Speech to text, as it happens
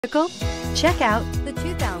vehicle? Check out the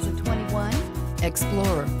 2021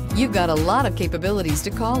 Explorer. You've got a lot of capabilities to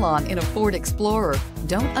call on in a Ford Explorer.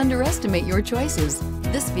 Don't underestimate your choices.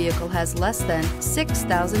 This vehicle has less than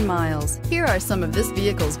 6,000 miles. Here are some of this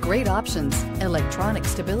vehicle's great options: electronic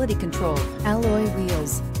stability control, alloy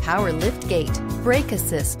wheels, power lift gate, brake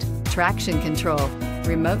assist, traction control,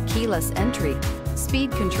 remote keyless entry,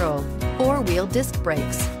 speed control, four-wheel disc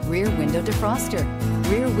brakes, rear window defroster,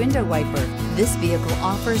 rear window wiper. This vehicle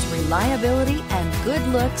offers reliability and good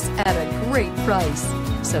looks at a great price.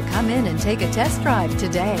 So come in and take a test drive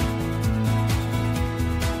today.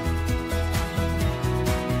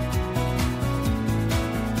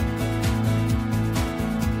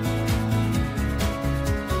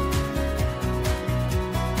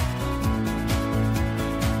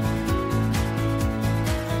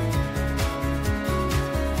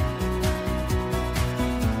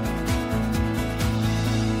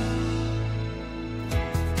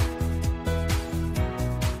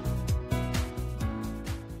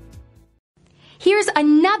 Here's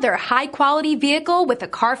another high-quality vehicle with a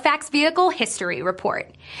Carfax Vehicle History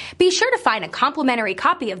Report. Be sure to find a complimentary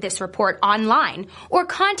copy of this report online or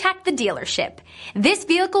contact the dealership. This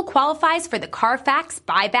vehicle qualifies for the Carfax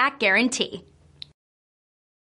Buyback Guarantee.